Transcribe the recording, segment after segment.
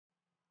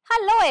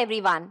Hello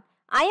everyone,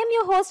 I am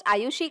your host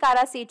Ayushi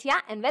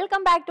Karasethia and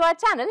welcome back to our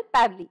channel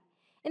Pabbly.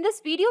 In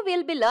this video we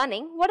will be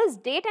learning what is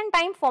date and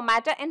time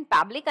formatter in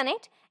Pabbly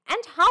Connect and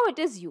how it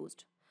is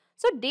used.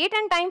 So date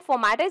and time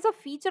formatter is a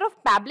feature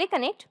of Pabbly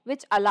Connect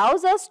which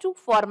allows us to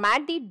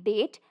format the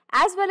date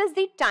as well as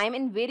the time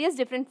in various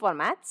different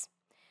formats.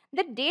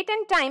 The date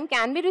and time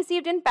can be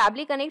received in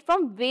Pabbly Connect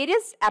from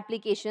various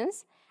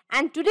applications.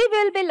 And today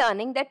we will be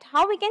learning that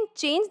how we can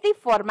change the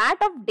format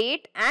of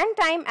date and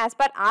time as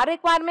per our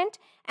requirement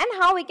and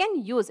how we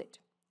can use it.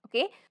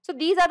 Okay, so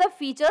these are the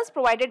features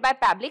provided by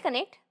Pabbly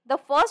Connect. The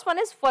first one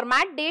is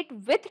format date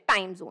with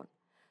time zone.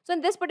 So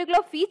in this particular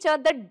feature,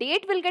 the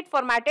date will get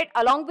formatted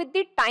along with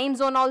the time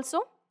zone also.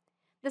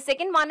 The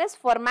second one is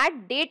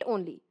format date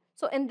only.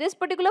 So in this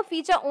particular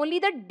feature, only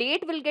the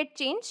date will get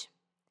changed.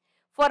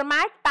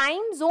 Format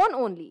time zone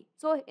only.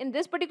 So in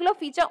this particular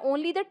feature,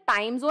 only the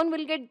time zone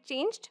will get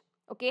changed.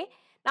 Okay,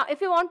 now if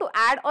you want to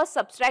add or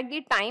subtract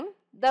the time,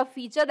 the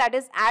feature that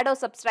is add or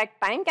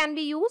subtract time can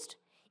be used.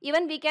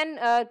 Even we can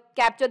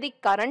capture the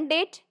current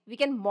date, we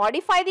can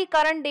modify the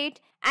current date,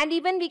 and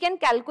even we can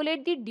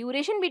calculate the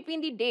duration between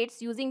the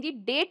dates using the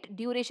date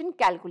duration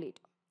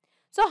calculator.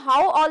 So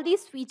how all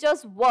these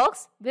features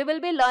works, we will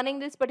be learning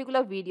this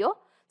particular video.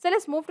 So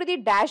let's move to the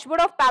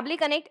dashboard of Pabbly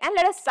Connect and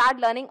let us start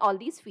learning all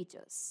these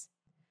features.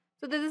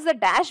 So this is the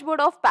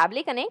dashboard of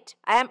Pabbly Connect.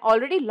 I am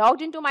already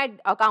logged into my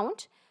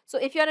account. So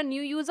if you are a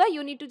new user,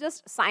 you need to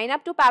just sign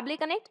up to Pabbly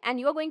Connect and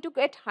you are going to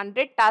get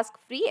 100 tasks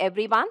free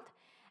every month.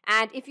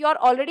 And if you are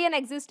already an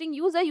existing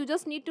user, you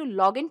just need to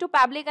log into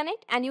Pabbly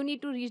Connect and you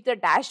need to reach the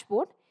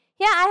dashboard.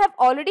 Here I have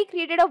already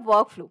created a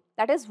workflow.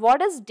 That is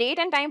what is date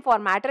and time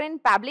formatter in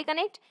Pabbly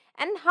Connect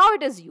and how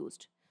it is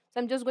used. So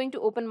I'm just going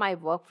to open my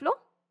workflow.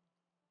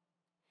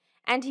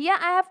 And here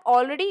I have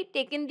already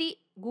taken the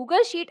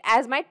Google Sheet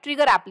as my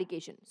trigger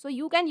application. So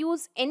you can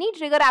use any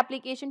trigger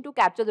application to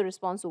capture the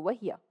response over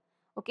here.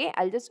 Okay,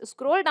 I'll just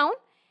scroll down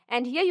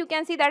and here you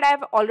can see that I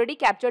have already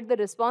captured the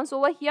response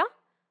over here.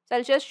 So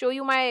I'll just show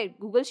you my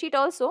Google Sheet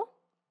also.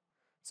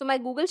 So my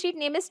Google Sheet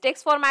name is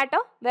text formatter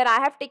where I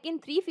have taken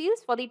 3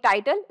 fields for the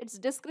title, its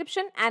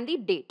description and the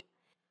date.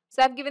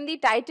 So I've given the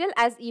title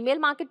as email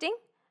marketing.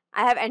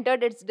 I have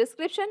entered its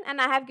description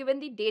and I have given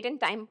the date and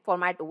time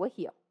format over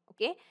here.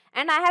 Okay,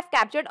 and I have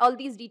captured all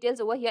these details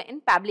over here in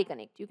Pabbly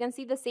Connect. You can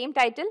see the same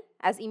title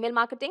as email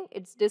marketing,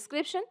 its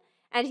description,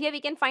 and here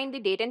we can find the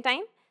date and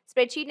time.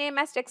 Spreadsheet name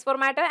as text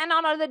formatter and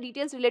all other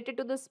details related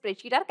to the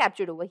spreadsheet are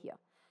captured over here.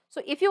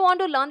 So if you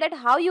want to learn that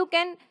how you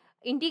can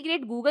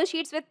integrate Google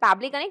Sheets with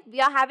Pabbly Connect, we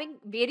are having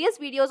various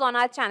videos on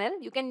our channel.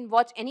 You can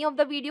watch any of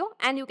the video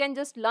and you can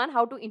just learn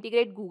how to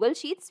integrate Google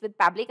Sheets with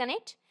Pabbly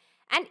Connect.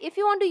 And if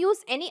you want to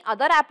use any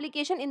other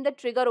application in the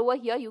trigger over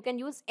here, you can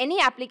use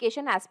any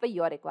application as per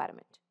your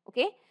requirement.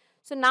 Okay.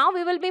 So now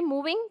we will be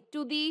moving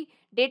to the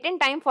date and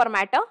time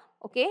formatter.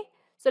 Okay.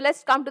 So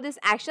let's come to this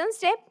action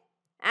step.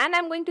 And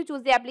I'm going to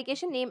choose the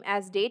application name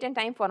as date and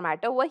time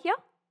formatter over here.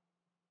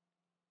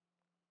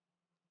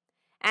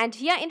 And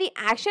here in the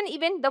action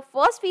event, the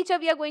first feature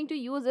we are going to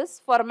use is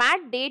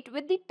format date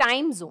with the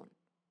time zone.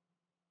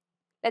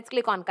 Let's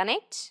click on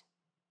connect.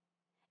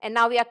 And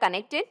now we are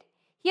connected.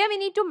 Here we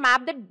need to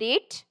map the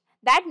date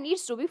that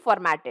needs to be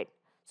formatted.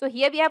 So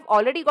here we have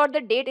already got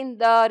the date in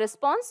the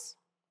response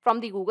from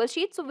the Google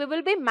Sheet. So we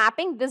will be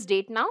mapping this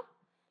date now.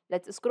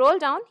 Let's scroll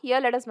down. Here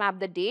let us map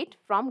the date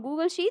from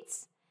Google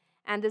Sheets.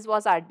 And this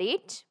was our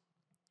date.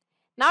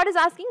 Now it is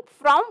asking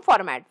from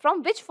format.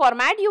 From which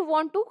format you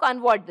want to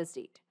convert this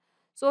date.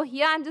 So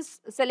here I am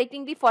just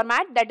selecting the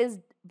format that is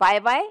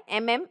YY,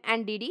 MM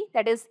and DD,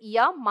 that is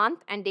year, month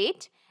and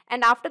date.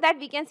 And after that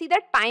we can see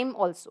the time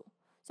also.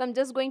 So I'm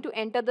just going to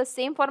enter the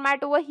same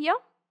format over here.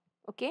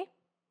 Okay.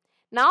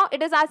 Now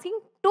it is asking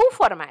to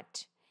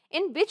format.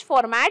 In which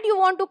format you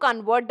want to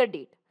convert the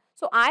date.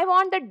 So I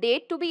want the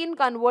date to be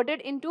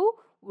converted into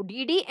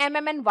DD,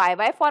 MM and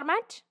YY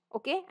format.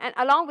 Okay, and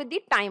along with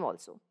the time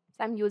also.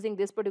 So I'm using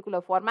this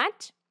particular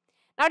format.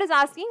 Now it is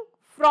asking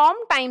from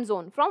time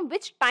zone. From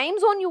which time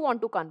zone you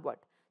want to convert.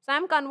 So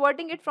I'm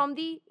converting it from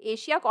the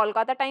Asia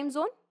Kolkata time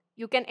zone.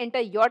 You can enter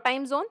your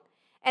time zone.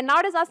 And now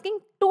it is asking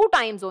to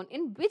time zone.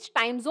 In which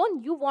time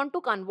zone you want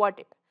to convert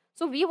it.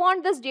 So we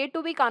want this date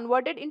to be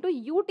converted into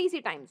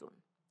UTC time zone.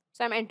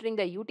 So I'm entering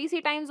the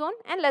UTC time zone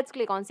and let's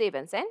click on save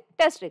and send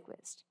test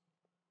request.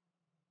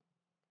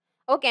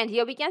 Okay, and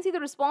here we can see the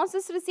response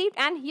is received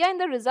and here in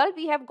the result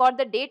we have got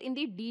the date in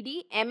the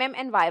DD, MM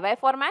and YY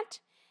format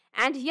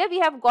and here we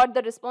have got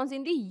the response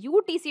in the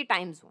UTC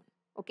time zone.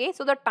 Okay,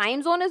 so the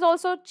time zone is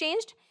also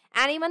changed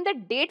and even the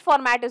date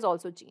format is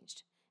also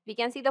changed. We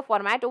can see the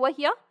format over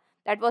here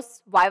that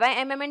was YY,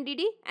 MM and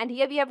DD and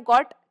here we have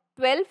got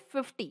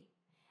 12:50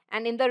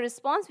 and in the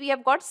response we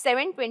have got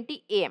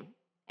 7:20 AM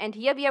and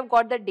here we have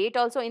got the date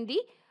also in the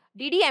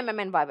DD,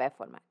 MM and YY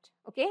format.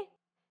 Okay.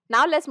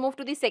 Now let's move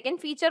to the second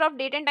feature of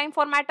date and time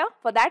formatter.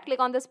 For that,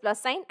 click on this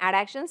plus sign, add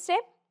action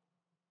step.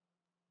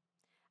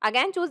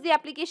 Again, choose the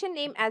application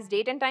name as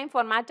date and time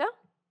formatter.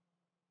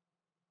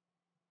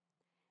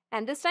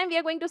 And this time we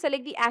are going to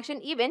select the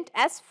action event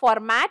as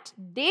format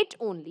date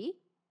only.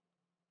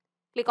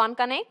 Click on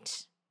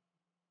connect.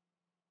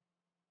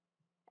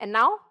 And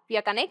now we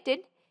are connected.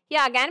 Here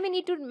again we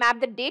need to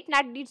map the date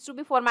that needs to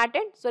be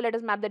formatted. So let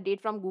us map the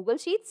date from Google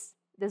Sheets.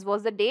 This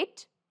was the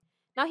date.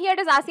 Now here it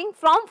is asking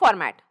from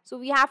format. So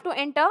we have to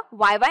enter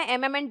YY,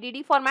 MM and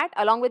DD format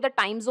along with the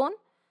time zone.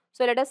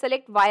 So let us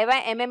select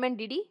YY, MM and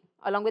DD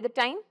along with the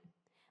time.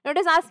 Now it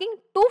is asking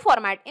to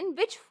format. In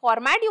which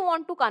format you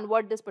want to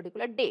convert this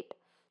particular date.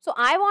 So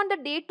I want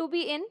the date to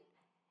be in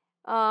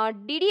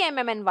DD,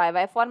 MM and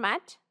YY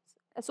format.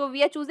 So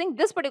we are choosing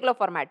this particular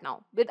format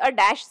now with a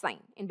dash sign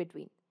in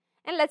between.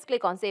 And let's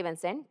click on save and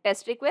send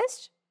test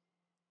request.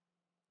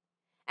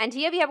 And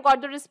here we have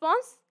got the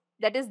response,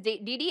 that is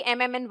DD,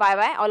 MM and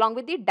YY along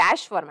with the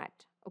dash format.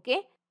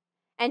 Okay.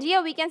 And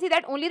here we can see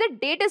that only the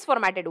date is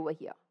formatted over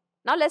here.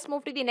 Now let's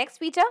move to the next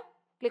feature.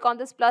 Click on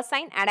this plus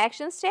sign, add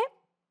action step.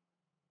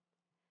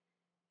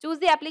 Choose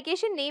the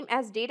application name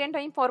as date and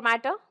time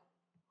formatter.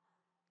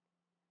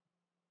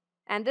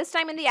 And this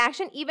time in the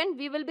action event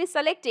we will be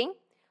selecting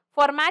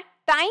format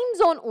time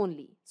zone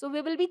only. So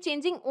we will be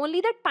changing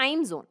only the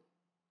time zone.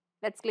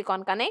 Let's click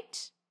on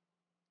connect.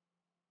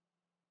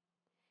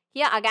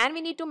 Here again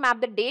we need to map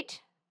the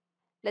date.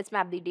 Let's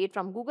map the date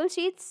from Google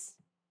Sheets.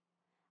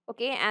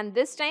 Okay, and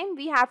this time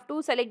we have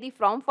to select the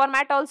from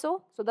format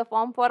also. So the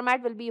from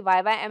format will be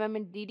YY, MM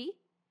and DD.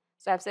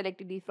 So I have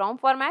selected the from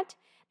format.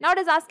 Now it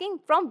is asking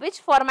from which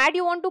format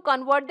you want to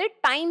convert the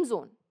time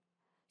zone.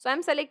 So I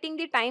am selecting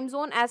the time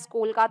zone as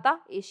Kolkata,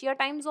 Asia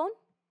time zone.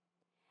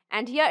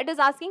 And here it is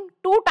asking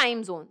to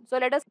time zone. So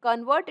let us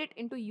convert it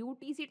into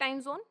UTC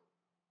time zone.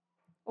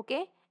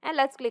 Okay, and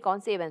let's click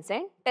on save and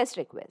send test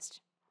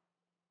request.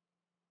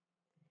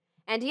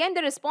 And here in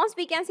the response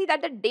we can see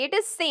that the date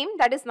is same,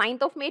 that is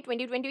 9th of May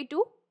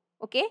 2022.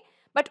 Okay,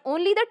 but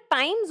only the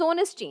time zone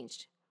is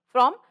changed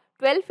from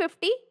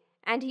 12:50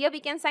 and here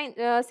we can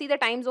see the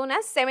time zone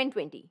as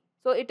 7:20.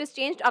 So it is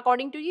changed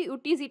according to the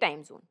UTC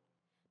time zone.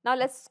 Now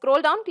let's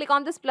scroll down, click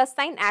on this plus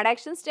sign, add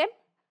action step.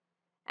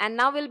 And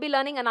now we'll be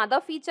learning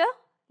another feature.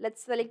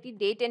 Let's select the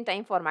date and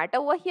time format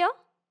over here.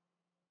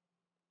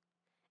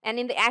 And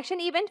in the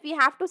action event, we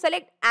have to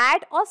select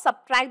add or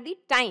subtract the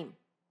time.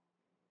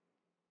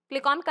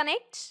 Click on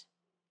connect.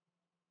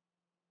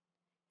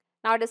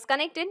 Now it is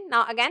connected.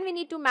 Now again we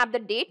need to map the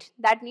date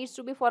that needs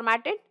to be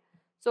formatted.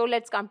 So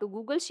let's come to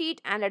Google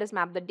Sheet and let us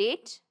map the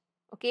date.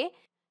 Okay.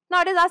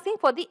 Now it is asking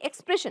for the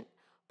expression.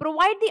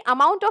 Provide the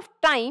amount of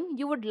time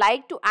you would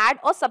like to add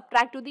or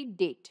subtract to the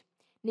date.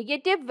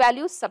 Negative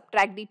values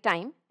subtract the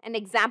time. An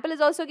example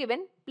is also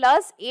given,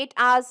 plus 8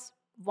 hours,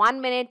 1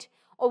 minute,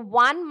 or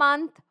 1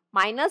 month,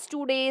 minus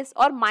 2 days,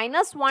 or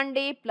minus 1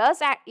 day,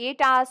 plus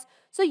 8 hours.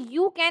 So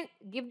you can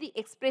give the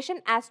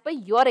expression as per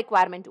your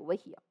requirement over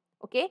here.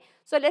 Okay.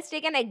 So let's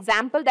take an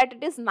example that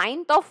it is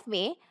 9th of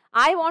May.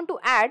 I want to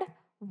add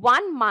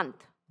 1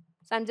 month.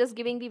 So I'm just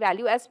giving the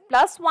value as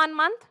plus 1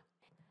 month.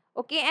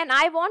 Okay. And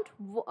I want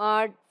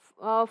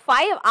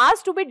 5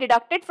 hours to be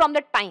deducted from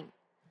the time.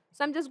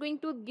 So I'm just going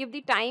to give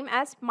the time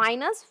as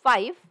minus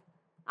 5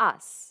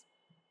 hours.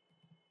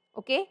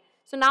 Okay.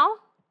 So now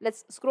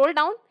let's scroll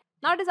down.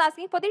 Now it is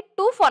asking for the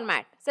to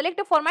format. Select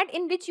a format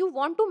in which you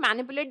want to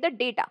manipulate the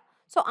data.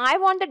 So I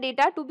want the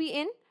data to be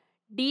in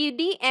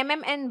DD,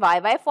 MM and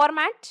YY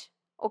format.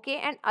 Okay.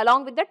 And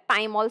along with the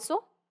time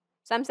also.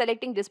 So I'm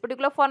selecting this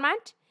particular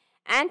format.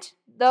 And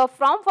the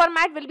from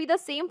format will be the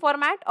same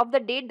format of the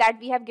date that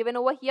we have given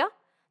over here.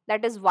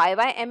 That is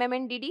YY, MM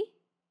and DD.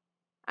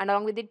 And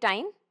along with the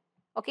time.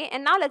 Okay,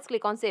 and now let's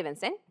click on save and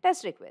send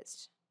test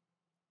request.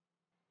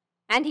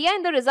 And here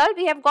in the result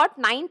we have got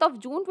 9th of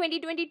June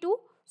 2022.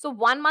 So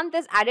 1 month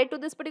is added to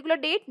this particular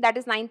date, that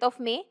is 9th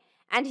of May.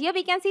 And here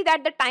we can see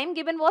that the time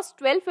given was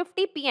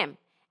 12:50 PM.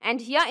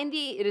 And here in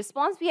the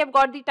response we have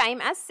got the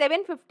time as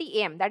 7:50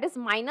 AM, that is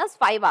minus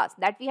 5 hours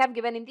that we have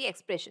given in the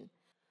expression.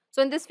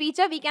 So in this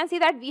feature we can see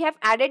that we have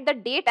added the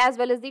date as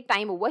well as the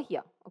time over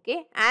here.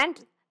 Okay,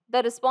 and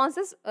the response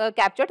is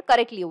captured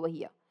correctly over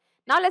here.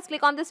 Now let's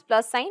click on this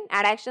plus sign,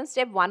 add action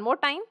step one more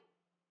time.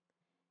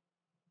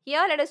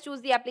 Here let us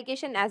choose the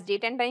application as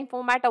date and time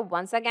formatter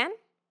once again.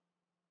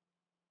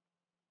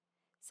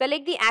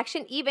 Select the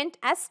action event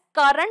as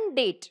current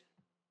date.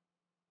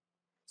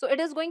 So it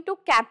is going to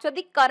capture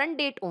the current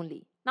date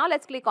only. Now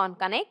let's click on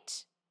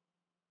connect.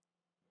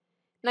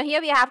 Now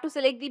here we have to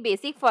select the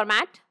basic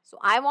format. So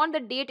I want the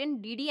date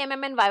in DD,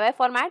 MM and YY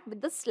format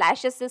with the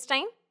slashes this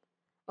time.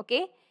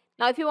 Okay.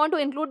 Now if you want to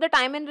include the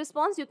time in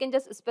response, you can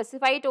just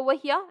specify it over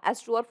here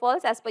as true or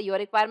false as per your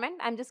requirement.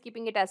 I'm just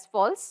keeping it as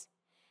false.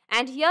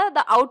 And here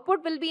the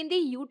output will be in the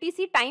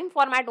UTC time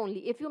format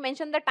only. If you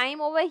mention the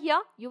time over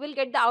here, you will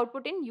get the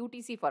output in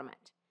UTC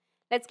format.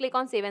 Let's click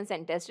on save and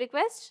send test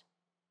request.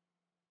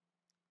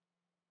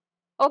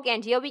 Okay,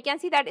 and here we can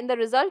see that in the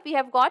result we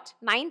have got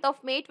 9th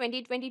of May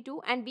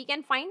 2022 and we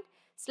can find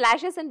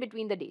slashes in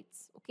between the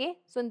dates. Okay,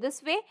 so in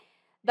this way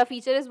the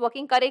feature is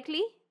working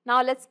correctly.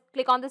 Now let's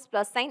click on this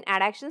plus sign,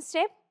 add action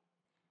step.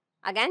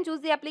 Again choose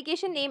the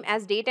application name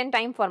as date and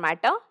time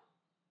formatter.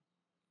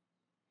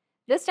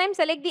 This time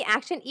select the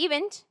action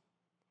event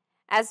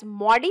as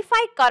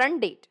modify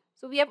current date.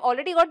 So we have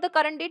already got the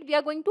current date. We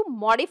are going to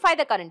modify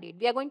the current date.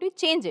 We are going to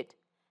change it.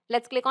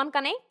 Let's click on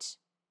connect.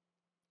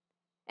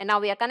 And now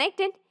we are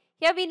connected.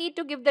 Here we need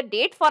to give the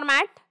date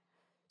format.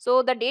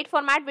 So the date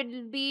format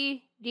will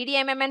be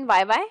DDMM and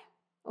YY.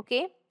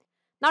 Okay.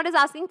 Now it is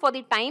asking for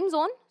the time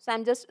zone. So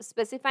I'm just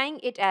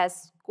specifying it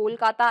as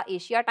Kolkata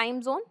Asia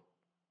time zone.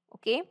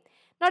 Okay.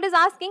 Now it is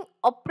asking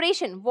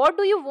operation. What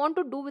do you want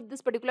to do with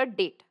this particular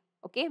date?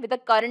 Okay. With the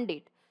current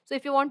date. So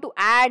if you want to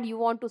add, you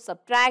want to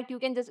subtract, you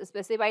can just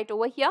specify it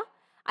over here.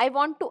 I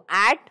want to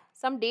add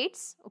some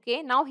dates.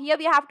 Okay. Now here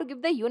we have to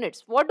give the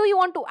units. What do you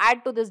want to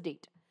add to this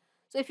date?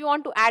 So if you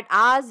want to add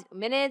hours,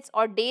 minutes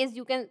or days,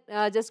 you can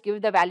just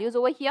give the values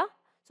over here.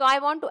 So I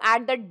want to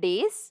add the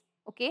days.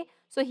 Okay.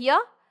 So here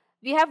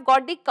we have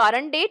got the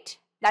current date,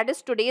 that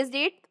is today's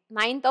date,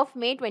 9th of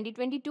May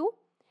 2022.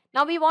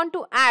 Now we want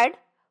to add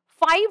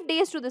 5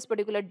 days to this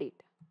particular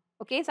date.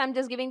 Okay. So I'm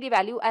just giving the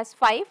value as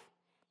 5.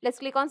 Let's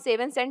click on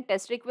save and send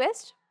test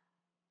request.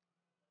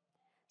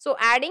 So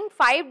adding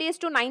 5 days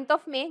to 9th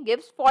of May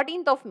gives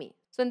 14th of May.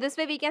 So in this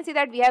way we can see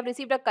that we have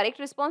received a correct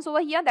response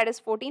over here, that is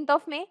 14th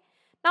of May.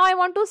 Now I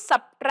want to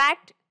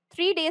subtract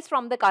 3 days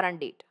from the current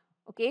date.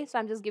 Okay, so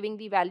I'm just giving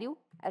the value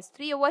as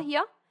 3 over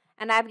here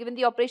and I have given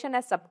the operation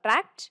as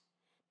subtract.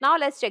 Now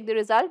let's check the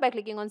result by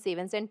clicking on save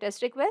and send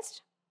test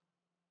request.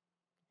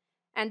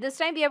 And this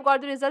time we have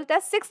got the result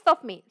as 6th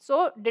of May.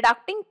 So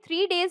deducting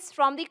 3 days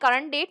from the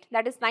current date,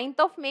 that is 9th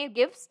of May,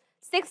 gives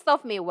 6th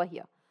of May over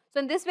here. So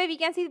in this way we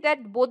can see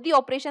that both the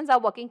operations are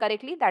working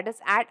correctly, that is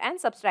add and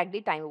subtract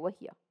the time over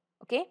here.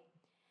 Okay.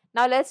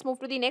 Now let's move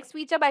to the next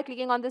feature by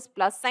clicking on this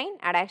plus sign,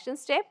 add action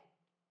step.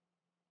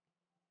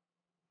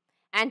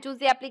 And choose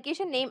the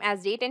application name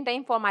as date and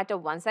time formatter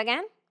once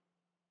again.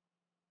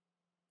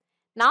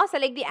 Now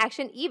select the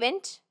action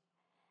event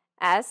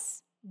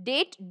as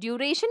date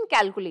duration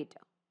calculator.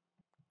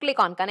 Click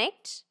on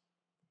connect.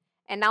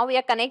 And now we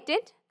are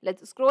connected.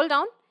 Let's scroll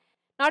down.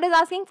 Now it is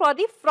asking for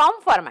the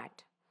from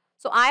format.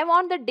 So I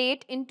want the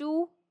date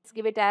into, let's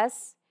give it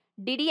as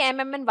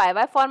DDMM and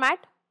YY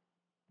format.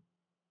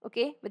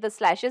 Okay, with the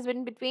slashes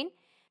in between.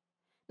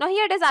 Now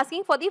here it is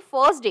asking for the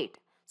first date.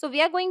 So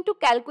we are going to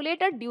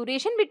calculate a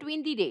duration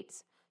between the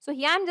dates. So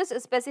here I am just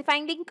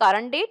specifying the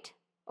current date.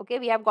 Okay,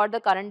 we have got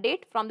the current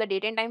date from the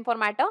date and time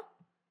formatter,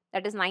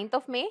 that is 9th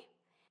of May.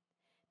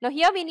 Now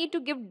here we need to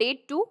give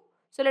date to.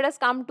 So let us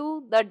come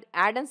to the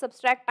add and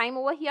subtract time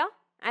over here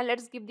and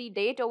let's give the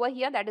date over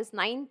here, that is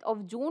 9th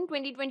of June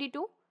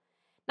 2022.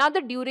 Now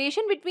the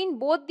duration between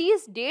both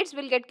these dates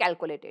will get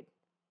calculated.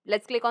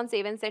 Let's click on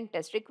save and send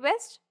test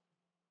request.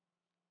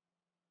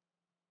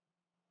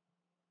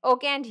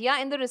 Okay, and here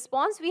in the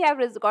response we have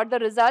got the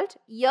result,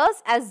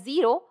 years as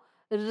 0,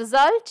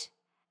 result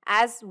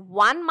as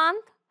 1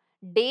 month,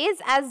 days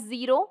as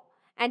 0,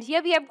 and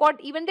here we have got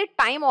even the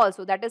time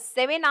also, that is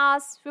 7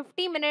 hours,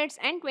 50 minutes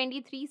and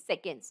 23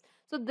 seconds.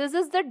 So this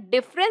is the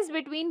difference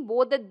between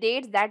both the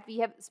dates that we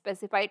have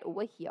specified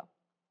over here.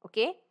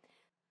 Okay.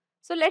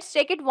 So let's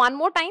check it one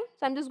more time.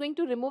 So I'm just going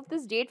to remove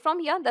this date from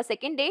here, the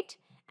second date,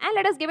 and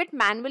let us give it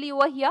manually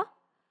over here.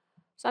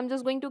 So I'm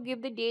just going to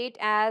give the date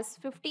as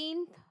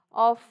 15th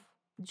of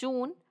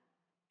June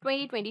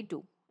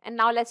 2022. And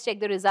now let's check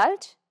the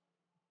result.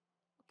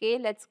 Okay,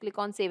 let's click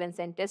on save and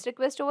send test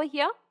request over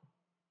here.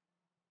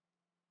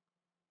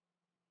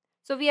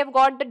 So we have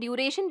got the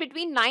duration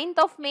between 9th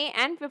of May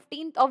and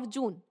 15th of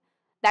June.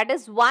 That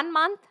is 1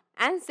 month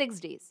and 6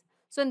 days.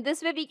 So in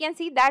this way we can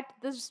see that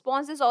this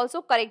response is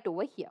also correct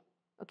over here.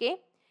 Okay.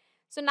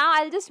 So now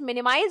I'll just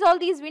minimize all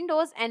these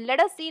windows and let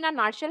us see in a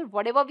nutshell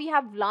whatever we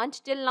have learned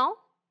till now.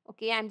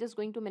 Okay, I'm just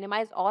going to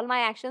minimize all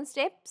my action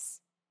steps.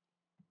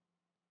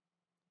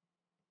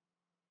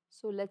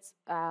 So let's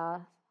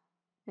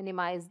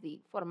minimize the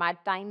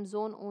format time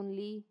zone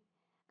only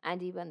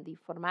and even the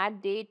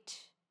format date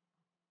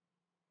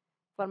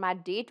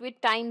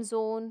with time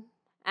zone,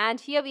 and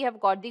here we have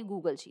got the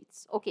Google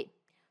Sheets. Okay,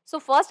 so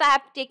first I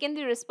have taken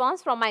the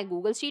response from my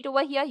Google Sheet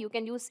over here. You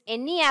can use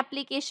any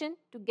application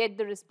to get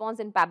the response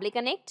in Pabbly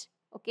Connect.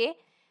 Okay,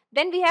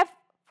 then we have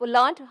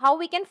learned how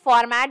we can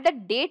format the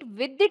date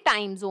with the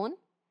time zone.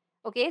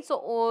 Okay,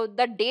 so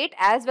the date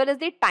as well as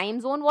the time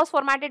zone was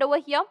formatted over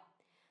here.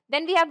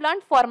 Then we have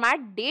learned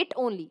format date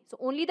only. So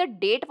only the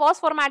date was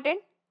formatted.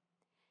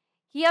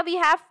 Here we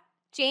have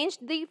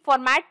changed the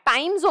format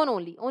time zone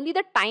only. Only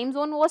the time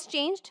zone was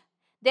changed.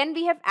 Then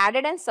we have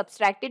added and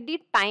subtracted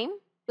the time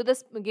to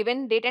this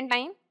given date and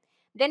time.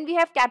 Then we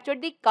have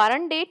captured the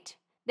current date.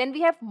 Then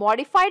we have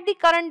modified the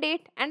current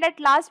date. And at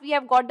last we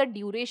have got the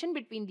duration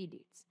between the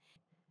dates.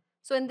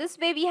 So in this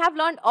way we have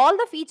learned all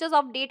the features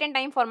of date and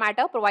time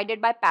formatter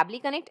provided by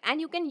Pabbly Connect, and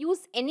you can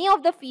use any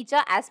of the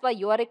feature as per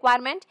your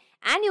requirement,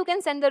 and you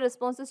can send the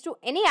responses to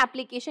any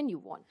application you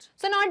want.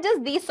 So not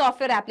just these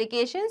software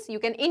applications, you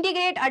can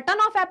integrate a ton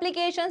of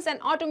applications and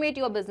automate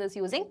your business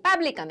using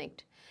Pabbly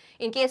Connect.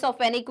 In case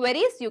of any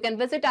queries, you can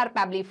visit our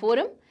Pabbly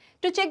forum.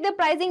 To check the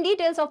pricing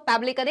details of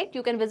Pabbly Connect,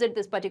 you can visit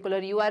this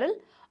particular URL.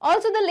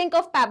 Also, the link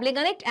of Pabbly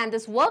Connect and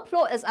this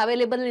workflow is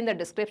available in the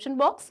description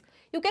box.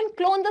 You can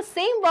clone the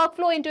same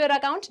workflow into your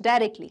account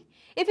directly.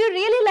 If you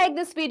really like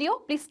this video,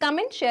 please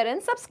comment, share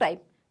and subscribe.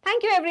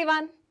 Thank you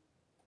everyone.